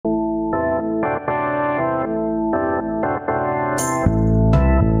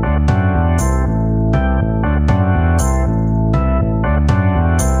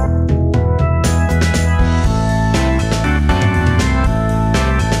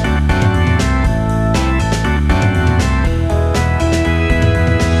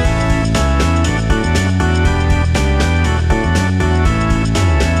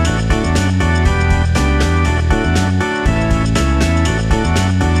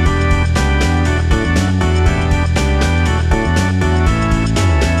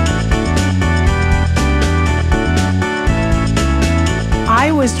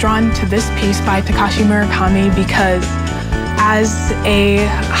drawn to this piece by Takashi Murakami because as a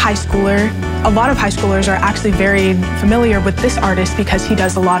high schooler, a lot of high schoolers are actually very familiar with this artist because he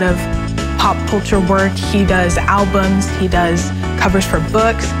does a lot of pop culture work. He does albums, he does covers for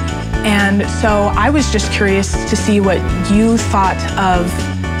books. And so I was just curious to see what you thought of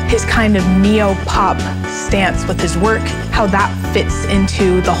his kind of neo-pop stance with his work, how that fits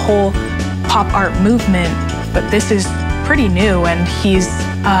into the whole pop art movement. But this is pretty new and he's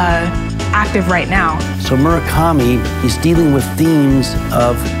active right now. So Murakami, he's dealing with themes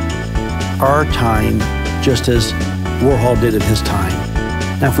of our time just as Warhol did at his time.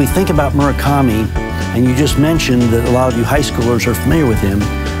 Now if we think about Murakami, and you just mentioned that a lot of you high schoolers are familiar with him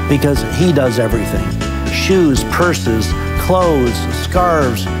because he does everything. Shoes, purses, clothes,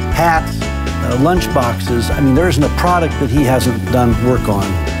 scarves, hats, lunch boxes. I mean, there isn't a product that he hasn't done work on.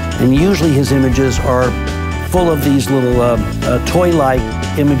 And usually his images are full of these little toy-like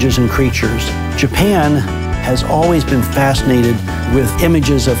images and creatures. Japan has always been fascinated with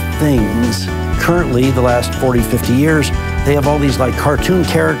images of things. Currently, the last 40, 50 years, they have all these like cartoon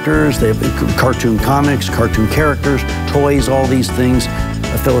characters, they have cartoon comics, cartoon characters, toys, all these things.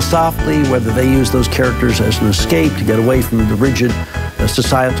 Philosophically, whether they use those characters as an escape to get away from the rigid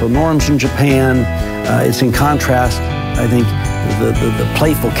societal norms in Japan. It's in contrast, I think, the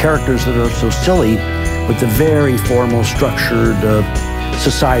playful characters that are so silly with the very formal, structured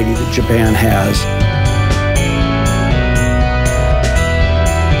society that Japan has.